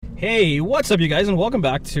Hey, what's up, you guys, and welcome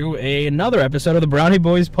back to another episode of the Brownie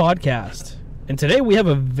Boys podcast. And today we have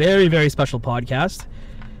a very, very special podcast.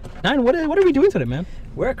 Nine, what are we doing today, man?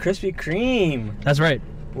 We're at Krispy Kreme. That's right.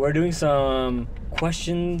 We're doing some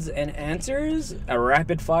questions and answers, a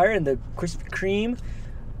rapid fire in the Krispy Kreme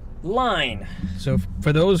line. So,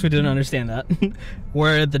 for those who didn't understand that,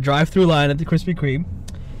 we're at the drive-thru line at the Krispy Kreme,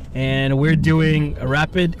 and we're doing a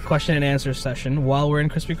rapid question and answer session while we're in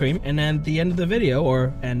Krispy Kreme. And then at the end of the video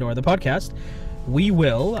or the podcast, we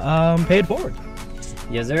will pay it forward.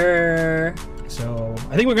 Yes, sir. So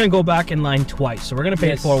I think we're gonna go back in line twice. So we're gonna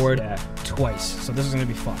pay it forward twice. So this is gonna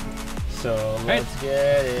be fun. So let's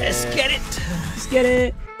get it. Let's get it. Let's get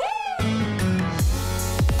it.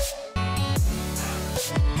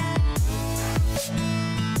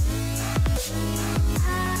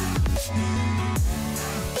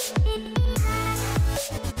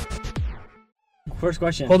 First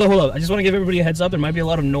question. Hold up. I just want to give everybody a heads up. There might be a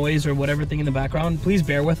lot of noise or whatever thing in the background. Please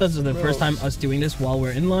bear with us. It's the first time us doing this while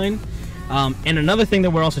we're in line. And another thing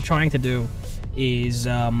that we're also trying to do is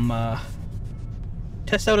test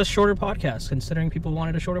out a shorter podcast, considering people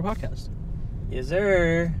wanted a shorter podcast. Yes,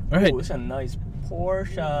 sir. All right. Ooh, it's a nice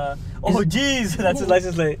Porsche. Oh, jeez. That's his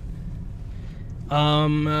license plate. All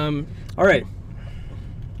right.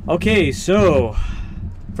 Okay, so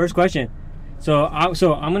first question. So I'm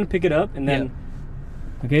going to pick it up and then... Yeah.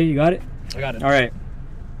 Okay, you got it? I got it. All right.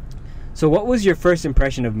 So what was your first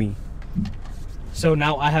impression of me? So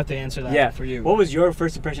now I have to answer that for you. What was your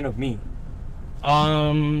first impression of me?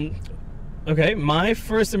 Okay, my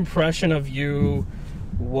first impression of you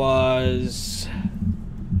was...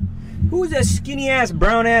 Who was that skinny ass,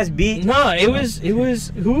 brown ass beat? No, it was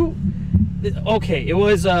who? Okay, it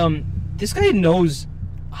was this guy knows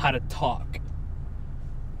how to talk.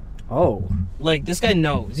 Oh. Like, this guy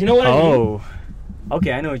knows. You know what I mean? Oh.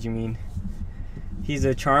 Okay, I know what you mean. He's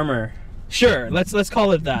a charmer. Sure, let's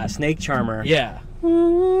call it that. A snake charmer. Yeah. No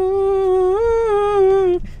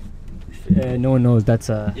one knows that's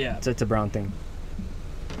a it's a brown thing.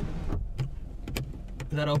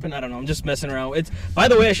 Is that open? I don't know. I'm just messing around. By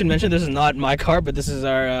the way, I should mention this is not my car, but this is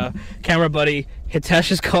our camera buddy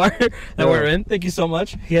Hitesh's car that we're in. Thank you so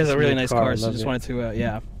much. He has a really nice car, so just wanted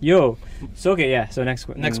to Yo. So okay, yeah. So next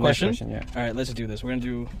question. Yeah. All right, let's do this. We're gonna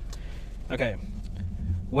do. Okay.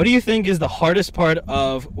 What do you think is the hardest part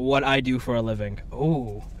of what I do for a living?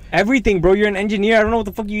 Oh. Everything, bro. You're an engineer. I don't know what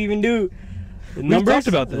the fuck you even do. We've talked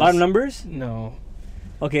about this. A lot of numbers? No.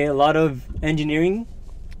 Okay, a lot of engineering?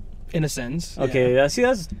 In a sense. Okay, see,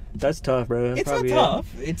 that's tough, bro. It's not tough.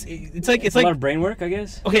 It's like a lot of brain work, I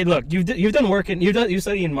guess. Okay, look, you've done work and you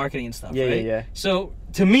study in marketing and stuff, right? Yeah. So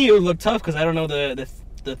to me, it would look tough because I don't know the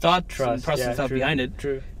thought process and stuff behind it.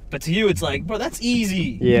 True. But to you, it's like, bro, that's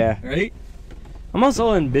easy. Yeah. Right. I'm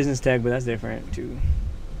also in business tech, but that's different too.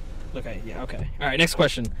 Okay. Yeah. Okay. All right. Next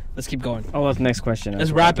question. Let's keep going. Oh, what's the next question?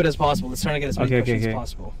 As rapid as possible. Let's try to get as many questions as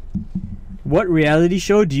possible. What reality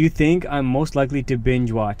show do you think I'm most likely to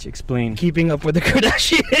binge watch? Explain. Keeping Up with the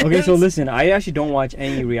Kardashians. Okay, so listen, I actually don't watch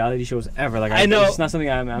any reality shows ever. Like I know it's not something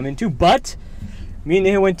I'm into. But me and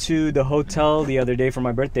Neha went to the hotel the other day for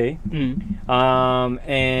my birthday,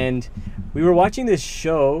 and we were watching this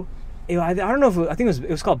show. I don't know if I think it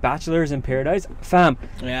was called Bachelors in Paradise. Fam,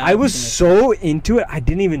 I was so into it. I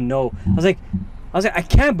didn't even know. I was like, I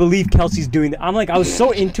can't believe Kelsey's doing that. I was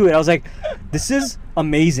so into it. I was like, this is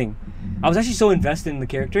amazing. I was actually so invested in the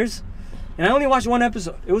characters, and I only watched one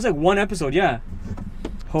episode. It was like one episode, yeah.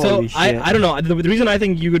 Holy shit. I don't know. The reason I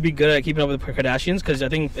think you would be good at Keeping Up with the Kardashians because I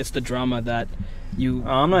think it's the drama that you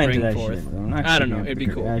I'm not bring into that forth. shit. I don't know. It'd be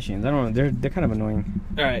cool. Kardashians. I don't know. They're kind of annoying.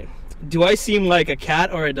 All right. Do I seem like a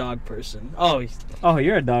cat or a dog person? Oh,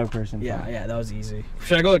 you're a dog person. Yeah, that was easy.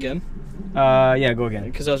 Should I go again? Yeah, go again.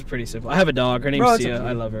 Because that was pretty simple. I have a dog. Her name's Sia.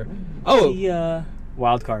 I love her. Oh. The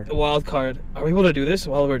wild card. A wild card. Are we able to do this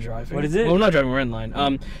while we're driving? What is it? Well, we're not driving. We're in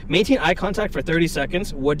line. Maintain eye contact for 30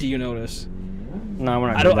 seconds. What do you notice? No,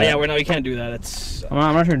 we're not. We can't do that. It's.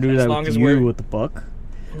 I'm not trying to do that with you. What the fuck?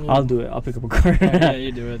 I'll do it. I'll pick up a card. Yeah,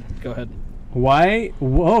 you do it. Go ahead.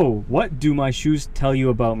 Whoa, what do my shoes tell you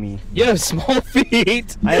about me? You have small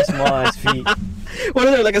feet. I have small ass feet. What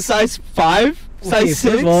are they, like a size 5? Size 6?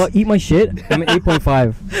 First of all, eat my shit. I'm an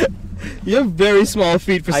 8.5. You have very small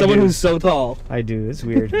feet for someone who's so tall. I do. It's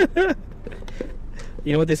weird.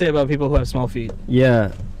 You know what they say about people who have small feet?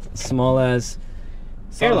 Yeah. Small as...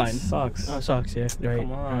 Airline. Socks. Oh, socks, yeah. Right.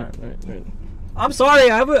 Come on. Right. I'm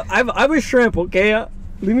sorry. I have a shrimp, okay?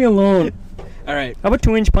 Leave me alone. All right. I have a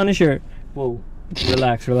 2-inch Punisher. Whoa.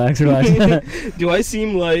 Relax. Do I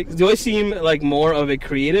seem like more of a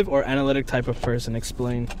creative or analytic type of person?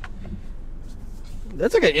 Explain.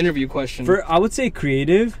 That's like an interview question. I would say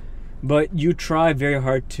creative, but you try very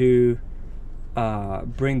hard to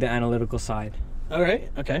bring the analytical side. All right.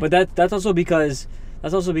 Okay. But that's also because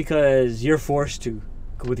you're forced to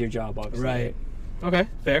with your job, obviously. Right. Okay.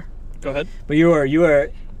 Fair. Go ahead. But you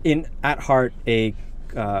are at heart a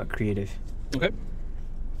creative. Okay.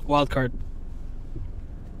 Wild card.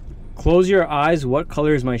 Close your eyes. What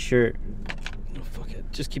color is my shirt? Oh, fuck it.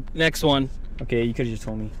 Just keep. Next one. Okay, you could have just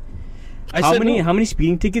told me. How many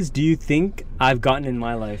speeding tickets do you think I've gotten in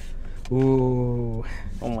my life? Ooh.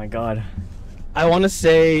 Oh my god. I want to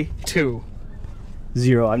say 2.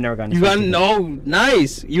 0. I've never gotten. You got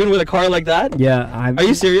nice. Even with a car like that? Yeah. Are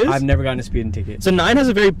you serious? I've never gotten a speeding ticket. So 9 has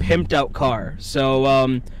a very pimped out car.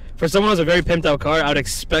 So for someone who has a very pimped out car, I would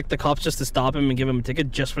expect the cops just to stop him and give him a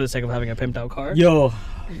ticket just for the sake of having a pimped out car. Yo,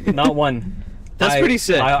 not one. That's pretty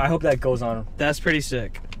sick. I hope that goes on. That's pretty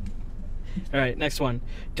sick. All right, next one.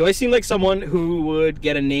 Do I seem like someone who would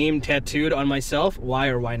get a name tattooed on myself? Why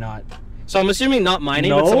or why not? So I'm assuming not my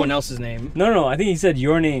name, but someone else's name. No. I think he said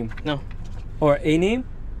your name. No. Or a name?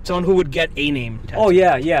 Someone who would get a name tattooed. Oh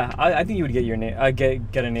yeah. I think you would get your name.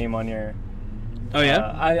 Get a name on your. Oh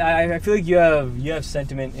yeah. I feel like you have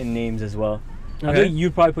sentiment in names as well. Okay. I feel like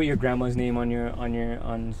you'd probably put your grandma's name on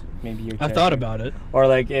maybe your chest. I've thought about it. Or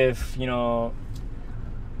like if your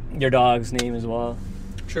dog's name as well.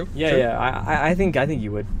 True. Yeah, true. yeah. I think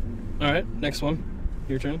you would. All right, next one.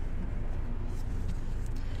 Your turn.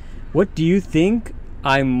 What do you think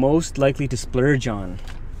I'm most likely to splurge on?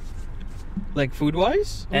 Like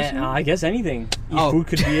food-wise? I guess anything. Food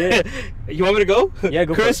could be it. You want me to go? Yeah,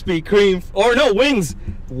 go. Krispy Kreme. Or no, wings.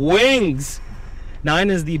 Wings. 9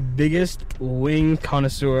 is the biggest wing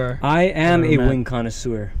connoisseur. I am a wing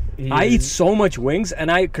connoisseur. I eat so much wings, and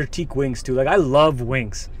I critique wings too. Like, I love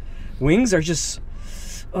wings. Wings are just...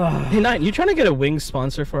 Hey, 9, you trying to get a wings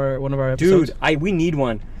sponsor for one of our episodes? Dude, we need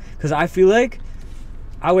one. Because I feel like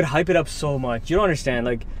I would hype it up so much. You don't understand.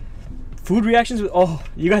 Like, food reactions...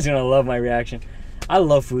 you guys are going to love my reaction. I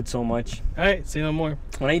love food so much. All right, say no more.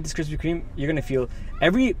 When I eat this Krispy Kreme, you're going to feel...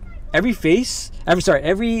 Every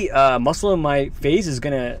muscle in my face is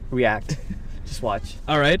going to react. Just watch.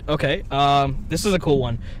 All right, okay. This is a cool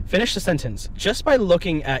one. Finish the sentence. Just by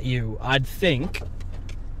looking at you, I'd think...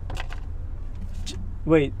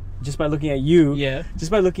 Wait, just by looking at you? Yeah. Just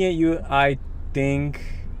by looking at you, I think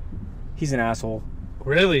he's an asshole.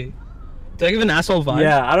 Really? Do I give an asshole vibe?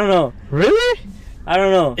 Yeah, I don't know. Really? I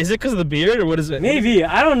don't know. Is it because of the beard, or what is it? Maybe.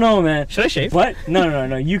 I don't know, man. Should I shave? What?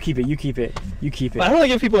 No. You keep it. But I don't want to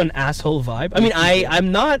give people an asshole vibe. I mean,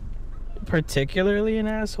 I'm not particularly an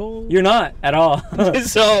asshole. You're not at all.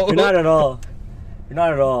 So You're not at all. You're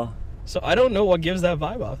not at all. So I don't know what gives that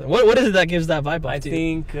vibe off. What is it that gives that vibe off? I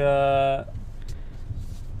think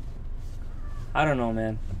I don't know,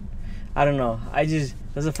 man. I don't know. That's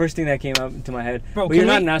the first thing that came up into my head. Bro, but you're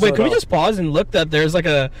not an asshole. Wait, can we just pause and look that there's like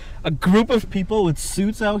a group of people with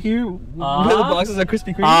suits out here with the boxes of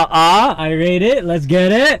Krispy Kreme? I rate it. Let's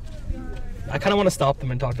get it. I kind of want to stop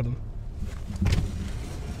them and talk to them.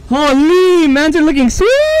 Holy, mans are looking sweet.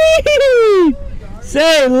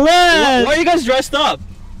 Say less. Why are you guys dressed up?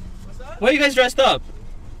 Why are you guys dressed up?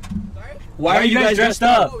 Sorry? Why are you guys dressed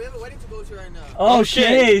up? Oh, we have a wedding to go to right now. Oh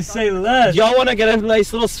shit! Say less. Y'all want to get a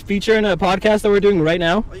nice little feature in a podcast that we're doing right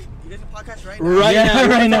now? Oh, you guys a podcast right now? Right now,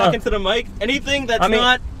 right now. Talking to the mic. Anything that's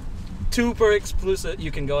not super exclusive,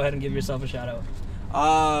 you can go ahead and give yourself a shout out.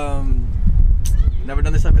 Never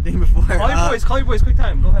done this type of thing before. Call your boys, quick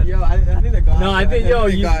time. Go ahead. Yo, I think they're gone. No, I think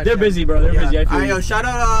they're busy, bro. They're busy. I feel yo, shout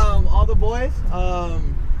out all the boys.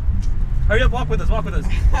 Hurry up, walk with us.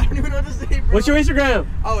 I don't even know what to say, bro. What's your Instagram?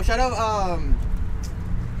 Oh, shout out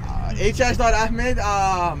hs.ahmed.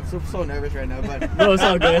 I'm so nervous right now, but No, it's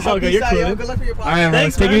all good. It's all good. You're cool. Yo, good luck for your podcast. All right,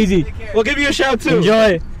 Thanks, take man. it easy. We'll give you a shout too.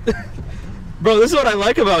 Enjoy. Bro, this is what I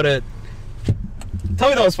like about it. Tell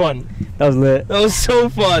me that was fun. That was lit. That was so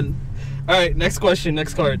fun. All right, next question,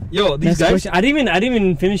 next card. Yo, these guys. Question. I didn't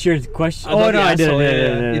even finish your question. I I did.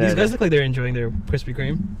 Yeah, these guys look like they're enjoying their Krispy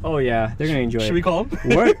Kreme. Oh yeah, they're gonna enjoy it. Should we call them?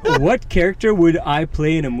 What character would I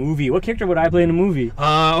play in a movie?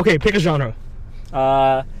 Okay, pick a genre.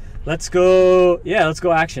 Let's go. Yeah, let's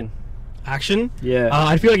go action. Action? Yeah.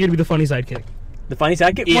 I feel like you'd be the funny sidekick. The funny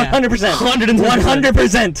sidekick? Yeah. 100%.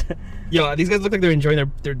 100%. Yo, these guys look like they're enjoying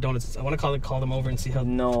their donuts. I want to call them over and see how.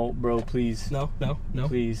 No, bro, please. No.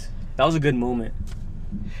 Please. That was a good moment.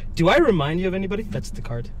 Do I remind you of anybody? That's the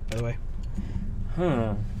card, by the way.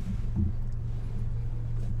 Huh.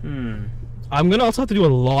 I'm gonna also have to do a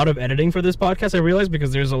lot of editing for this podcast. I realize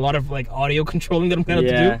because there's a lot of like audio controlling that I'm gonna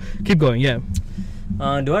have to do. Keep going, yeah.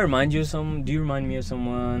 Do I remind you of some? Do you remind me of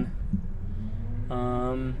someone?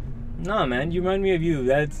 Nah, man. You remind me of you.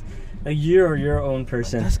 Like you're your own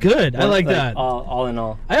person. That's good. I like that. All in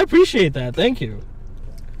all. I appreciate that. Thank you.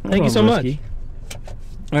 Thank you so much.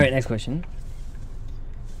 All right, next question.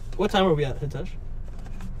 What time are we at, Hitesh?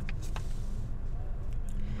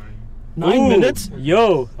 9 Ooh, minutes?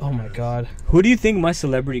 Yo. Oh my god. Who do you think my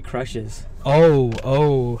celebrity crush is?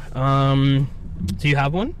 Do you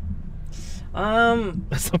have one?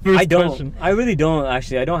 That's the first I don't. question. I really don't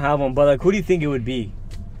actually. I don't have one. But like, who do you think it would be?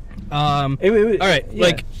 All right. Yeah.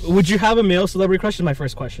 Like, would you have a male celebrity crush? Is my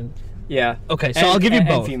first question. Yeah. Okay, so I'll give you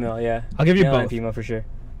both. And female, yeah. I'll give you Male and both. female for sure.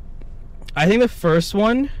 I think the first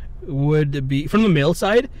one would be from the male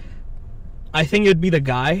side. I think it would be the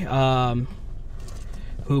guy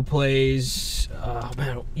who plays.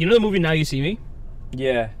 Man, you know the movie Now You See Me?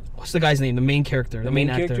 Yeah. What's the guy's name? The main character. The main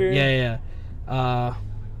actor. character? Yeah. I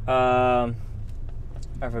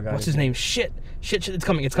forgot. What's his name? Shit. It's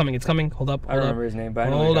coming. Hold up. I don't remember his name, but I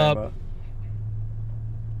know Hold what you're up. talking about.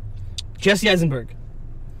 Jesse Eisenberg.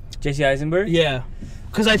 Jesse Eisenberg? Yeah.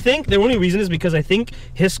 Because I think the only reason is because I think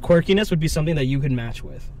his quirkiness would be something that you could match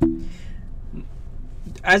with.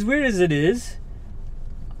 As weird as it is,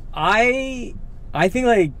 I think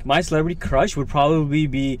like my celebrity crush would probably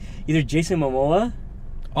be either Jason Momoa.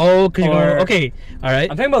 Oh, because you're going. Okay, all right.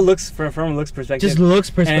 I'm talking about looks from looks perspective. Just looks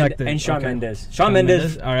perspective. And Shawn Okay. Mendes. Shawn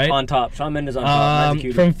Mendes. All right. On top. Shawn Mendes on top. That's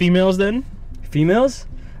the From females then? females,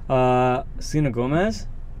 Selena Gomez.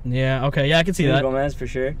 Yeah. Okay. Yeah, I can see Selena that. Gomez for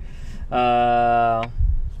sure.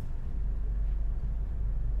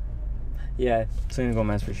 Yeah, Selena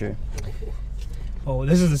Gomez for sure. Oh,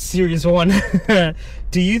 this is a serious one.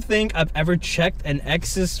 Do you think I've ever checked an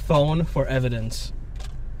ex's phone for evidence?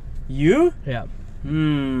 You? Yeah.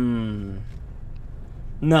 No,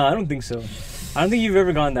 I don't think so. I don't think you've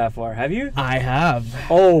ever gone that far. Have you? I have.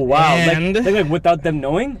 Oh wow! And Like without them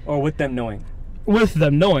knowing, or with them knowing? with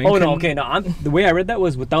them knowing. Oh no, okay, no. The way I read that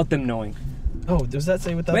was without them knowing. Oh, does that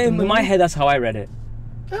say without But them in knowing? my head, that's how I read it.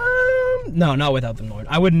 No, not without them knowing.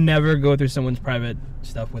 I would never go through someone's private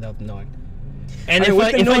stuff without them knowing. And I mean,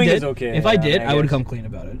 with them if I knowing did, is okay, if I yeah, did, I I would guess. come clean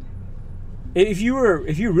about it. If you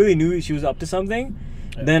really knew she was up to something,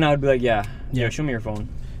 then I would be like, yeah, show me your phone.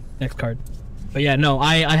 Next card. But yeah, no,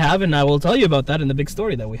 I have, and I will tell you about that in the big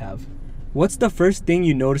story that we have. What's the first thing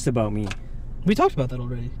you noticed about me? We talked about that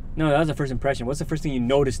already. No, that was the first impression. What's the first thing you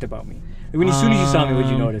noticed about me? Like as soon as you saw me, what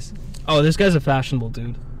did you notice? Oh, this guy's a fashionable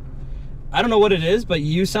dude. I don't know what it is, but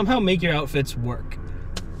you somehow make your outfits work.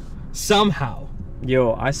 Somehow.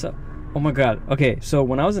 Yo, I saw. Oh my god. Okay, so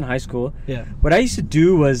when I was in high school, Yeah. what I used to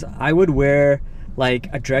do was I would wear like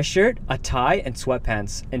a dress shirt, a tie, and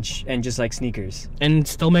sweatpants, and just like sneakers. And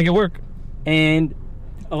still make it work. And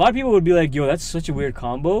a lot of people would be like, "Yo, that's such a weird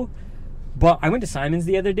combo." But I went to Simon's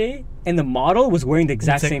the other day, and the model was wearing the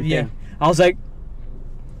exact same thing. Yeah. I was like,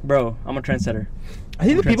 "Bro, I'm a trendsetter." I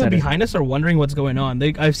think the people Trendsetter. behind us are wondering what's going on.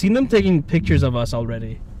 I've seen them taking pictures of us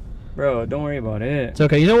already. Bro, don't worry about it. It's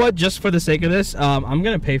okay. You know what? Just for the sake of this, I'm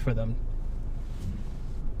gonna pay for them.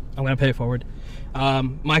 I'm gonna pay it forward.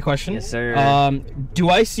 My question. Yes, sir. Do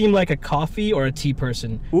I seem like a coffee or a tea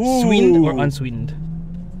person? Ooh. Sweetened or unsweetened?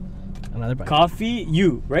 Another bite. Coffee,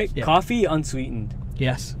 you right? Yeah. Coffee unsweetened.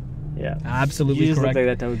 Yes. Yeah. Absolutely You just correct. look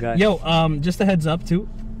like that type of guy. Yo, just a heads up too.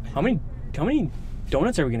 How many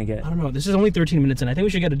donuts are we gonna get? I don't know. This is only 13 minutes in. I think we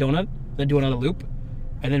should get a donut, then do another loop,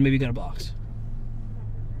 and then maybe get a box.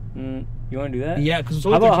 You want to do that? Yeah, because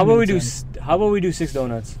How about we do 6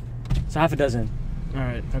 donuts? So half a dozen, All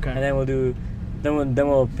right. Okay. and then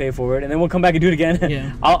we'll pay it forward, and then we'll come back and do it again.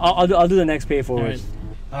 Yeah. I'll do the next pay it All forward.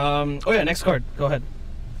 right. Oh yeah, next card. Go ahead.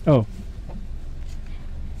 Oh,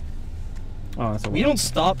 that's a We lot. don't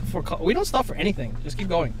stop for anything. Just keep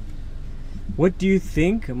going. What do you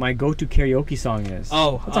think my go-to karaoke song is?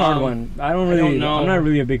 Oh, that's a hard one. I don't know. I'm not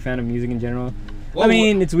really a big fan of music in general. Well, I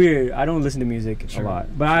mean, it's weird. I don't listen to music Sure. a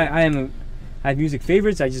lot, but I have music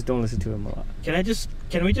favorites. I just don't listen to them a lot.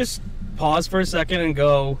 Can we just pause for a second and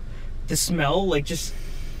go? The smell, like, just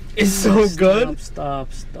is so good. Stop.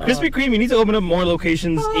 Krispy Kreme, you need to open up more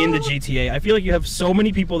locations in the GTA. I feel like you have so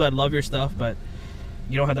many people that love your stuff, but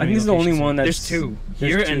you don't have that I many think this is the only locations one here. that's There's two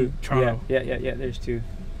there's here two. and Toronto. Yeah. There's 2.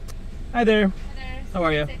 Hi there. Hi there. How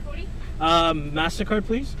are you? Say Cody. MasterCard,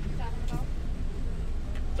 please. Stop on the top.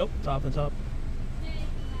 Oh, top and top.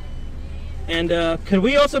 And can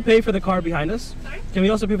we also pay for the car behind us? Sorry? Can we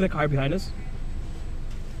also pay for the car behind us?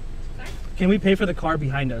 Sorry? Can we pay for the car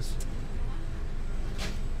behind us?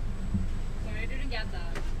 Sorry, I didn't get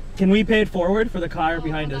that. Can we pay it forward for the car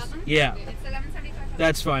behind us? That one? Yeah, Okay, it's 11.75.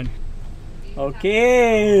 that's fine.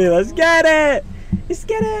 Okay, let's get it. Let's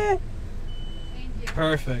get it. Thank you.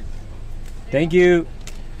 Perfect. Thank you.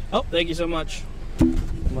 Oh, thank you so much.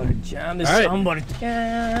 I'm about to jam this. All right. I'm about to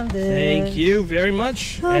jam this. Thank you very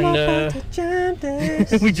much. I'm And about to jam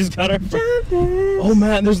this. we just got our. Jam this. Oh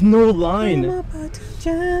man, there's no I'm line. about to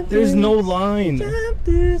jam There's this. no line. Jam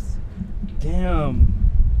this. Damn.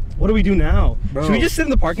 What do we do now? Bro. Should we just sit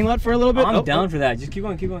in the parking lot for a little bit? I'm Oh, down for that. Just keep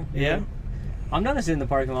going, keep going. Yeah. I'm down to sit in the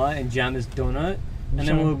parking lot and jam this donut, and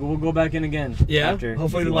Sure. then we'll go back in again. Yeah. After,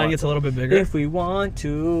 Hopefully if the we line want. gets a little bit bigger. If we want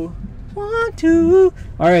to. All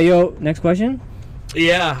right, yo. Next question.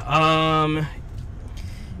 Yeah.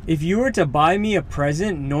 If you were to buy me a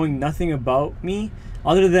present knowing nothing about me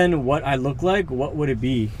other than what I look like, what would it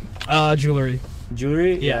be? Jewelry.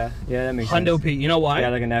 Jewelry? Yeah. Yeah, that makes Hundo sense. P. You know why? Yeah,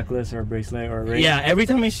 like a necklace or a bracelet or a ring. Yeah, every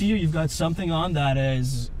time I see you, you've got something on that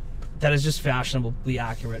is just fashionably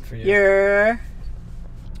accurate for you. Yeah.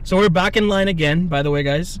 So we're back in line again, by the way,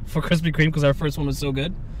 guys, for Krispy Kreme because our first one was so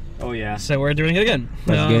good. Oh, yeah. So we're doing it again.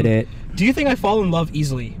 Let's get it. Do you think I fall in love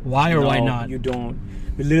easily? Why or why No, not? You don't.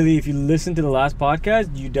 But literally, if you listen to the last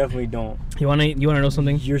podcast, you definitely don't. You wanna know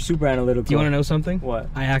something? You're super analytical. Do you wanna know something? What?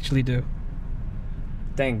 I actually do.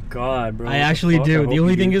 Thank God, bro. I actually What the do. fuck? I The hope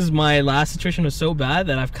only you thing do. is my last situation was so bad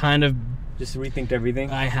that I've kind of Just rethinked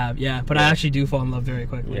everything. I have, yeah. But I Yeah. actually do fall in love very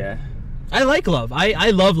quickly. Yeah. I like love.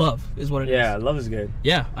 I love love is what it is. Yeah, love is good.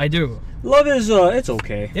 Yeah, I do. Love is, it's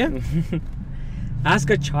okay. Yeah. Ask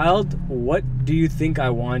a child, what do you think I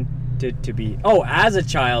wanted to be? Oh, as a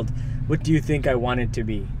child, what do you think I wanted to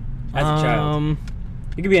be? As a child.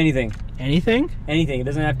 It could be anything. Anything? Anything. It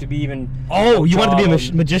doesn't have to be even... Oh, you wanted to be a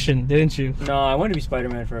job. magician, didn't you? No, I wanted to be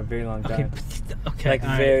Spider-Man for a very long Okay. time. Okay. Like all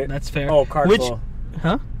right, very... that's fair. Oh, card Which? full.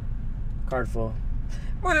 Huh? Card full.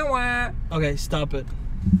 Wah, wah. Okay, stop it.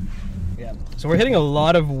 Yeah. So we're hitting a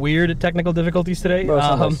lot of weird technical difficulties today. Bro, it's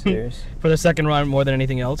not that serious. For the second round more than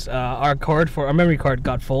anything else. Our memory card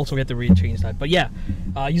got full, so we had to rechange that. But yeah,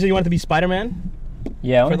 you said you wanted to be Spider-Man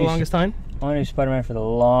Yeah, I for wanted the to be longest time? I wanted to be Spider-Man for the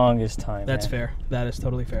longest time. That's man. fair. That is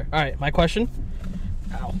totally fair. All right, my question.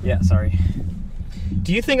 Ow. Yeah, sorry.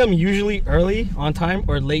 Do you think I'm usually early, on time,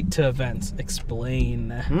 or late to events?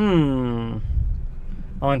 Explain.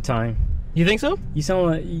 On time. You think so? You sound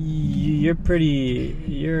like you're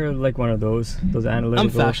like one of those analytical. I'm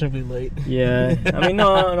fashionably late. Yeah. I mean,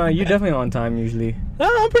 no, you're definitely on time usually. No,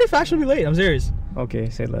 I'm pretty fashionably late. I'm serious. Okay,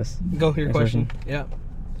 say less. Go your Next question. Yeah.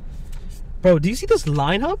 Bro, do you see this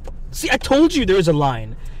line up? See, I told you there was a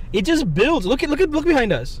line. It just builds. Look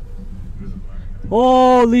behind us.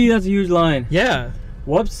 Holy, that's a huge line. Yeah.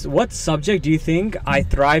 What subject do you think I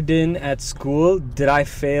thrived in at school? Did I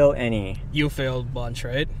fail any? You failed a bunch,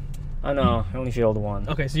 right? Oh no, I only failed one.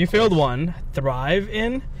 Okay, so you failed one. Thrive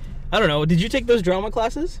in? I don't know. Did you take those drama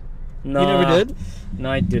classes? No, You never did? No,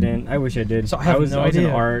 I didn't. I wish I did. So I have was no I was in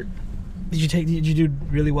idea. art. Did you do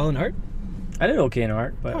really well in art? I did okay in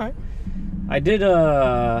art, but All right. I did.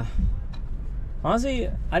 Honestly,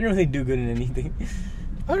 I didn't really do good in anything.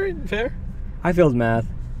 All right, fair. I failed math,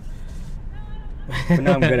 but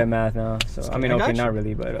now I'm good at math now. So I mean, I okay, got you. not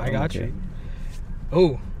really, but I I'm got okay. you.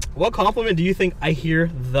 Oh, what compliment do you think I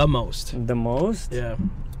hear the most? The most? Yeah.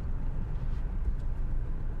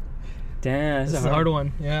 Damn, This is a hard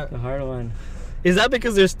one. Yeah. A hard one. Is that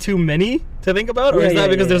because there's too many to think about, or Yeah, is that yeah,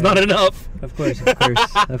 because yeah, there's yeah. not enough? Of course,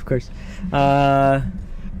 of course.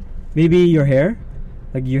 Maybe your hair.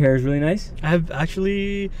 Like your hair is really nice. I've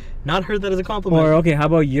actually not heard that as a compliment. Or okay, how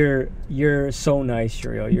about you're so nice,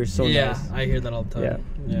 Shuriel. You're so yeah, nice. I hear that all the time.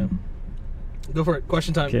 Yeah. Go for it.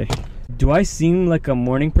 Question time. Okay. Do I seem like a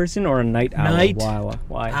morning person or a night owl? Night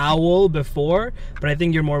Why? Owl before, but I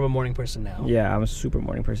think you're more of a morning person now. Yeah, I'm a super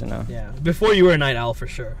morning person now. Yeah. Before you were a night owl for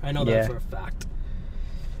sure. I know that Yeah. for a fact.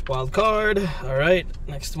 Wild card. All right.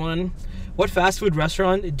 Next one. What fast food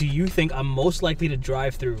restaurant do you think I'm most likely to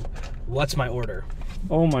drive through? What's my order?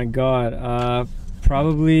 Oh my god.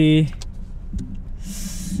 Probably.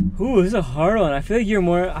 Ooh, this is a hard one. I feel like you're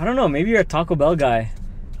more. I don't know. Maybe you're a Taco Bell guy.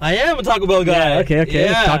 I am a Taco Bell guy. Yeah, okay.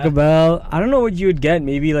 Yeah. Taco Bell. I don't know what you would get.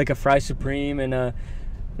 Maybe like a fry supreme and a.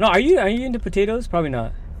 No, are you into potatoes? Probably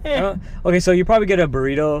not. Okay, so you probably get a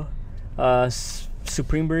burrito,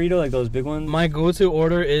 supreme burrito, like those big ones. My go-to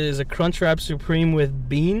order is a Crunchwrap Supreme with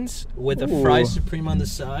beans, with a fry Ooh. Supreme on the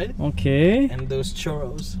side, Okay. and those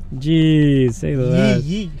churros. Jeez, say that.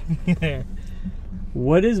 Yee.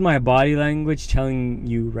 What is my body language telling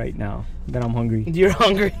you right now that I'm hungry? You're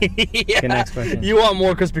hungry. Yeah. Okay, next question. You want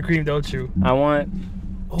more Krispy Kreme, don't you? I want.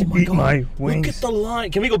 Oh To my eat god. my Look wings. at the line.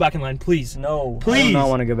 Can we go back in line, please? No. I Please. do not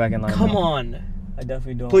want to go back in line. Come no. on. I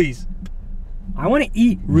definitely don't. Please. I want to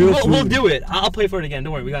eat real food. We'll do it. I'll pay for it again.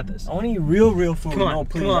 Don't worry, we got this. I want to eat real food. Come on, No,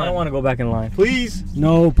 please. come on. I don't want to go back in line. Please.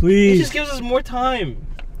 No, It please. just gives us more time.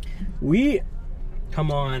 We.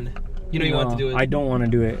 Come on. You know you want to do it. I don't want to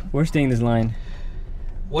do it. We're staying in this line.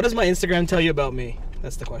 What does my Instagram tell you about me?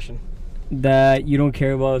 That's the question. That you don't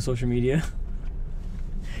care about social media.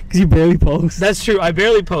 Because you barely post. That's true. I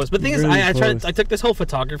barely post. But the thing is, Barely I post. took this whole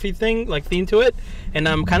photography thing, like theme to it, and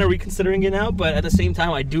I'm kind of reconsidering it now. But at the same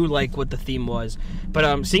time, I do like what the theme was.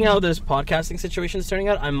 But seeing how this podcasting situation is turning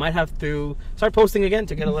out, I might have to start posting again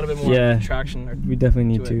to get a little bit more traction. We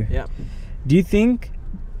definitely need to. Yeah. Do you think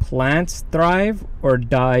plants thrive or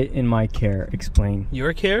die in my care? Explain.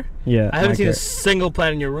 Your care? Yeah. I haven't my seen care. a single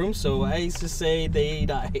plant in your room, so I used to say they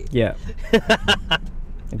die. Yeah.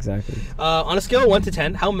 Exactly. On a scale of 1 to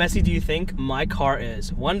 10, how messy do you think my car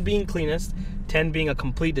is? 1 being cleanest, 10 being a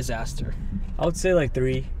complete disaster. I would say like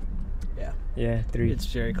 3. Yeah. Yeah, 3. It's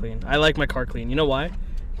very clean. I like my car clean. You know why?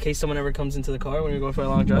 In case someone ever comes into the car when you're going for a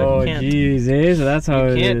long drive. Oh, you can't. jeez, eh? So that's how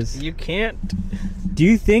it is. You can't. Do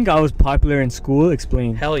you think I was popular in school?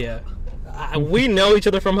 Explain. Hell yeah. We know each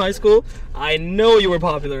other from high school. I know you were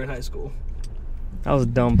popular in high school. I was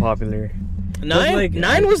dumb popular.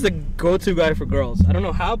 Nine was the go-to guy for girls. I don't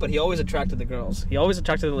know how, but he always attracted the girls. He always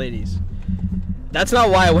attracted the ladies. That's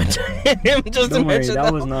not why I went to him. Just Don't to worry, mention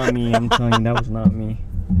that was not me. I'm telling you, that was not me.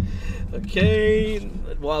 Okay,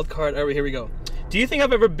 wild card. All right, here we go. Do you think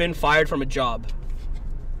I've ever been fired from a job?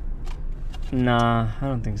 Nah, I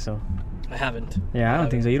don't think so. I haven't. Yeah, I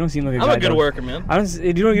don't think so. You don't seem like a guy. I'm a good worker, man.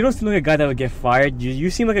 You don't seem like a guy that would get fired.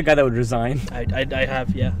 You seem like a guy that would resign. I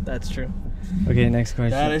have, yeah, that's true. Okay, next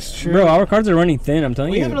question. That is true. Bro, our cards are running thin. I'm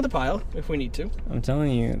telling We you. have another pile if we need to. I'm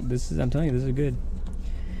telling you, this is good.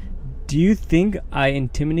 Do you think I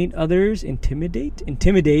intimidate others?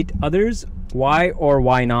 Intimidate others? Why or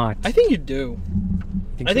why not? I think you do.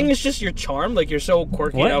 I think it's just your charm. Like, you're so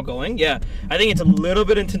quirky and outgoing. Yeah. I think it's a little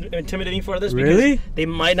bit intimidating for others. Really? Because they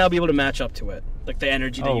might not be able to match up to it. Like, the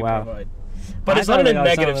energy that you provide. But I it's not in a thought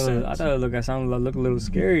negative I sense. thought it looked a little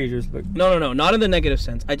scary. Just like No. Not in the negative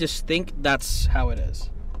sense. I just think that's how it is.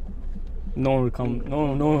 no one would come. No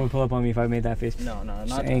one would pull up on me if I made that face. No, Just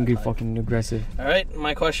not angry, that high. fucking aggressive. All right,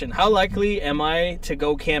 my question. How likely am I to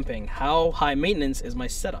go camping? How high maintenance is my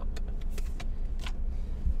setup?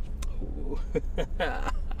 Ooh.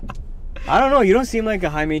 I don't know. You don't seem like a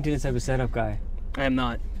high maintenance type of setup guy. I am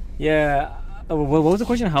not. Yeah. What was the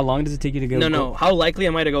question? How long does it take you to go? No. How likely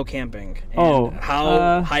am I to go camping? And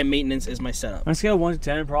how high maintenance is my setup? On a scale of 1 to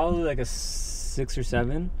 10, probably like a 6 or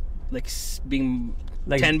 7. Like being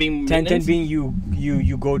Like 10 being 10 maintenance? being you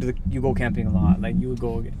go camping a lot. Like you would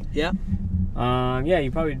go. Yeah. Yeah.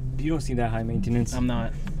 You don't seem that high maintenance. I'm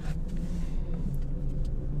not.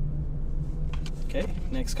 Okay.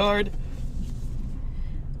 Next card.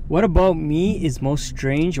 What about me is most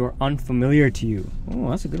strange or unfamiliar to you? Oh,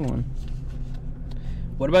 that's a good one.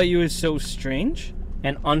 What about you is so strange?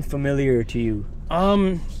 And unfamiliar to you.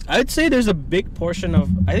 I'd say there's a big portion of,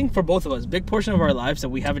 I think for both of us, big portion of our lives that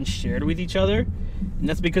we haven't shared with each other. And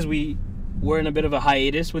that's because we were in a bit of a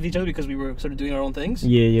hiatus with each other because we were sort of doing our own things.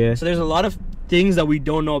 Yeah. So there's a lot of things that we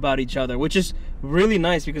don't know about each other, which is really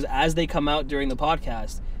nice because as they come out during the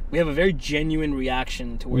podcast, we have a very genuine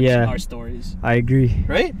reaction towards our stories. I agree.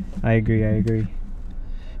 Right? I agree.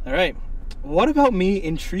 All right. What about me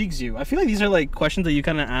intrigues you? I feel like these are like questions that you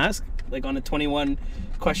kind of ask like on a 21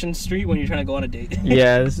 question street when you're trying to go on a date.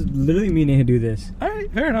 Yeah, this is literally me needing to do this. All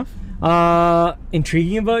right, fair enough.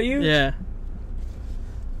 Intriguing about you? Yeah.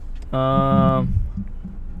 I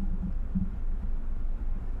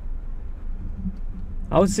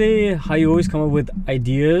would say how you always come up with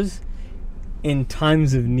ideas in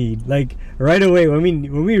times of need. Like right away when we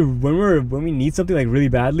need something like really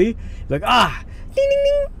badly, like ding ding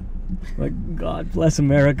ding. Like God bless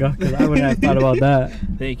America, because I wouldn't have thought about that.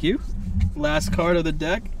 Thank you. Last card of the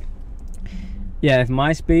deck. Yeah, if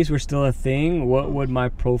MySpace were still a thing, what would my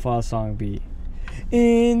profile song be?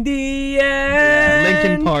 In the end. Yeah,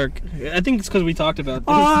 Linkin Park. I think it's because we talked about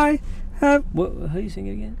this. I have. What? How do you sing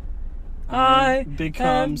it again? I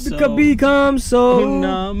become become so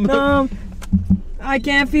numb. I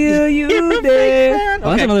can't feel you there.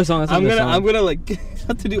 Oh, that's another song. I'm gonna like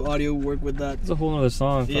have to do audio work with that. It's a whole other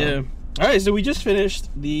song. Yeah. All right, so we just finished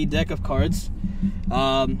the deck of cards.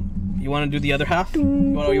 You want to do the other half? You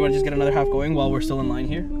want to just get another half going while we're still in line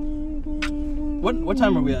here? What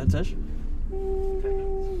time are we at, Tesh?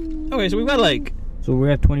 Okay, so we've got like. So we're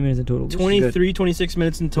at 20 minutes in total. 23, 26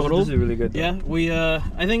 minutes in total. This is really good. Though. Yeah, we.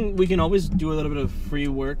 I think we can always do a little bit of free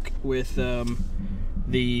work with the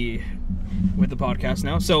podcast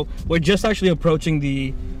now. So we're just actually approaching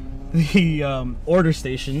the order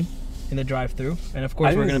station in the drive-through, and of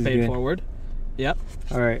course we're gonna pay it forward. Yep.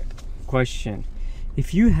 All right. Question: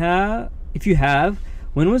 If you have,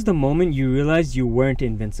 when was the moment you realized you weren't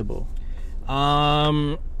invincible?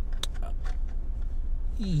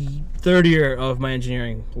 third year of my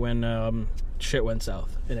engineering when shit went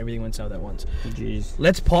south and everything went south at once. Jeez.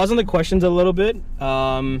 Let's pause on the questions a little bit,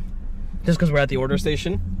 just because we're at the order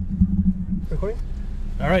station. Recording?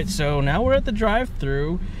 All right, so now we're at the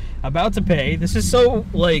drive-thru, about to pay. This is so,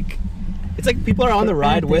 like, it's like people are on the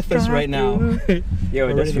ride with us right now. Yo, it We're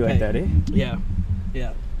does ready to feel like pay. that, eh? Yeah,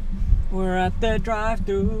 yeah. We're at the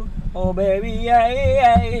drive-thru. Oh, baby,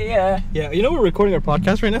 yeah. Yeah, you know we're recording our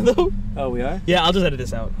podcast right now, though? Oh, we are? Yeah, I'll just edit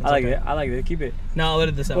this out. It's I like okay. it. I like it. Keep it. No, I'll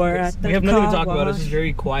edit this out. We're It's- at the we have nothing to car talk about. It's wash. just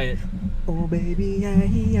very quiet. Oh, baby, yeah.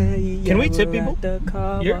 Can we tip We're people? at the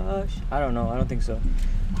car Here? wash. I don't know. I don't think so.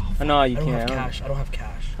 No, you I don't can't. have cash. I don't have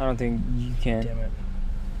cash. I don't think you can. Damn it.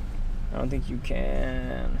 I don't think you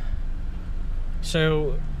can.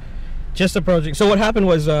 So, just approaching. So what happened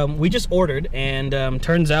was we just ordered, and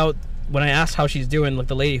turns out when I asked how she's doing, like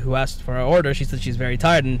the lady who asked for our order, she said she's very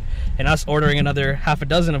tired, and us ordering another half a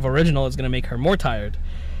dozen of original is gonna make her more tired.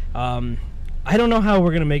 I don't know how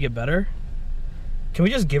we're gonna make it better. Can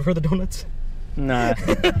we just give her the donuts? Nah.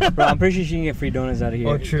 Bro, I'm pretty sure she can get free donuts out of here.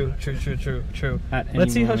 Oh, true. At any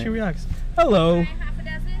Let's see how moment. she reacts. Hello. Can I have a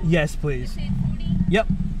dozen? Yes, please. Say 40. Yep.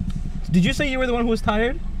 Did you say you were the one who was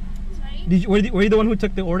tired? Sorry? Were you the one who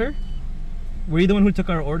took the order? Were you the one who took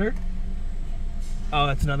our order? Oh,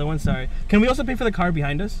 that's another one. Sorry. Can we also pay for the car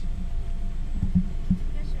behind us?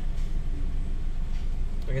 Yeah, sure.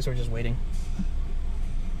 I guess we're just waiting.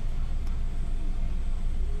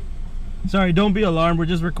 Sorry, don't be alarmed. We're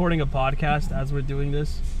just recording a podcast as we're doing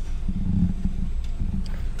this.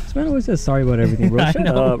 This man always says sorry about everything, bro. I Shut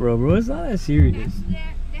know. up, bro. It's not that serious. Actually,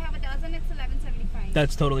 they have a dozen. It's $11.75.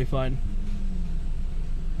 That's totally fine.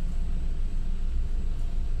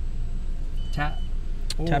 Tap.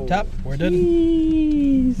 Tap, tap. We're done.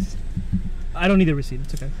 Jeez. I don't need a receipt.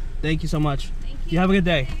 It's okay. Thank you so much. Thank you. You have a good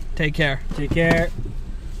day. Take care. Take care.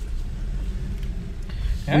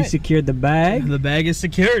 All We right. secured the bag. The bag is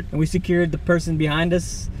secured. And we secured the person behind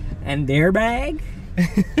us and their bag.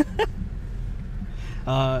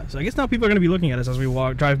 So I guess now people are gonna be looking at us as we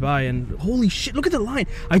drive by, and holy shit! Look at the line.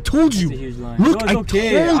 I told you. It's a huge line. Look, No, it's I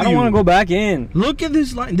okay. told I don't you. want to go back in. Look at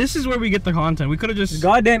this line. This is where we get the content. We could have just.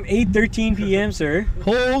 Goddamn 8:13 p.m., sir.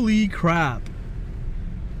 Holy crap!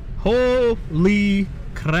 Holy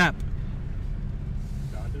crap!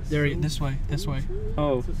 They're this way. This way.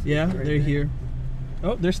 Oh. Yeah, Right they're there. here.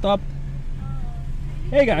 Oh, they're stopped.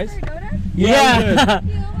 Hey guys. Yeah.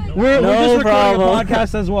 We're No just recording problem. a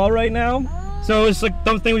podcast as well right now. So it's like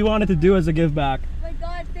something we wanted to do as a give back. Oh my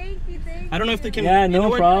god, thank you. I don't know if they can. Yeah, you know no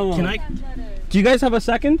what? problem. Can I? Do you guys have a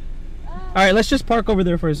second? All right, let's just park over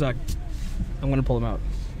there for a sec. I'm gonna pull them out.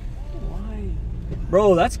 Why?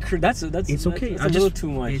 Bro, that's It's okay. That's a little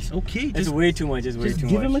too much. It's okay. It's Just, way too much. It's way just too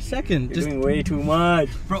give much. him a second. You're Just, doing way too much.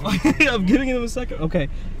 bro, I'm giving him a second. Okay.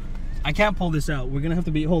 I can't pull this out. We're gonna have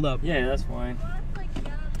to be. Hold up. Yeah, that's fine.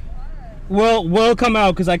 We'll come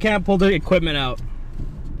out because I can't pull the equipment out.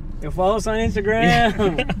 Yo, follow us on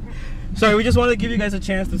Instagram. Sorry, we just wanted to give you guys a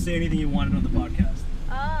chance to say anything you wanted on the podcast.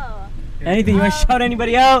 Oh. Anything you want to shout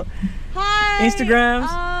anybody out? Hi.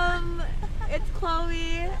 Instagrams. It's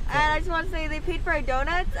Chloe, and I just want to say they paid for our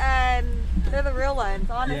donuts, and they're the real ones,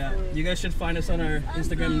 honestly. Yeah, you guys should find us on our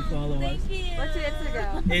Instagram and follow us. What's your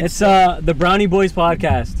Instagram? It's the Brownie Boys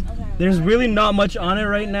podcast. There's really not much on it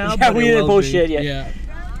right now. Yeah, but we it did will bullshit, be. yeah.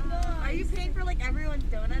 Are you paying for like everyone's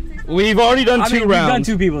donuts or something? We've already done I two mean, we've rounds. done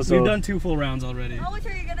two people, so We've done 2 full rounds already. How much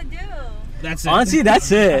are you gonna do? That's it. honestly,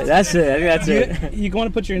 that's it. That's it. I think that's it. You want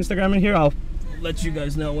to put your Instagram in here? I'll let you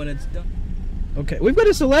guys know when it's done. Okay, we've got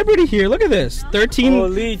a celebrity here. Look at this.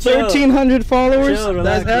 Holy, chill. 1,300 followers. Chill,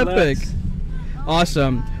 relax, That's epic. relax.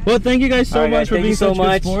 Awesome. Well, thank you guys so All right, much guys, for thank being you so such good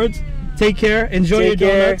much. sports. Take care. Enjoy Take your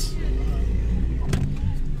care. donuts.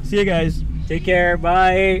 See you guys. Take care.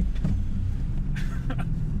 Bye.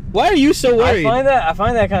 Why are you so worried? I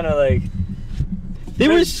find that kind of like. They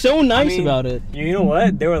were so nice mean, about it. You know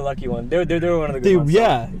what? They were lucky ones. They were one of the good They, ones.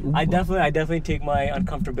 yeah. I definitely take my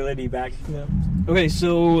uncomfortability back. Okay,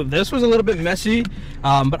 so this was a little bit messy,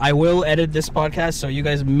 but I will edit this podcast, so you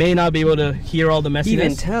guys may not be able to hear all the messiness.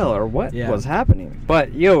 Even tell or what Yeah. was happening.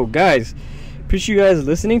 But yo, guys, appreciate you guys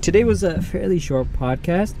listening. Today was a fairly short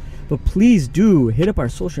podcast, but please do hit up our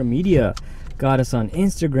social media. Got us on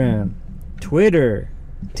Instagram, Twitter,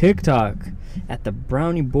 TikTok at the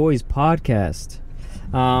Brownie Boys Podcast.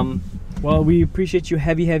 Well, we appreciate you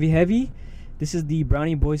heavy. This is the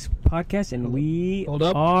Brownie Boys Podcast, and we Hold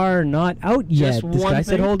up. are not out yet. Just This one guy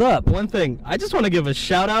said thing- hold up. One thing. I just want to give a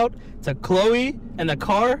shout out to Chloe and the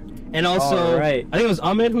car, and also, All right. I think it was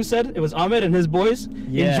Ahmed who said, it was Ahmed and his boys.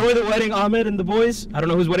 Yeah. Enjoy the wedding, Ahmed and the boys. I don't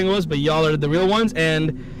know whose wedding it was, but y'all are the real ones.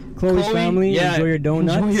 And Chloe's family, yeah, enjoy your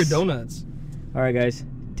donuts. Enjoy your donuts. All right, guys.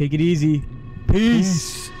 Take it easy.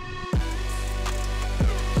 Peace.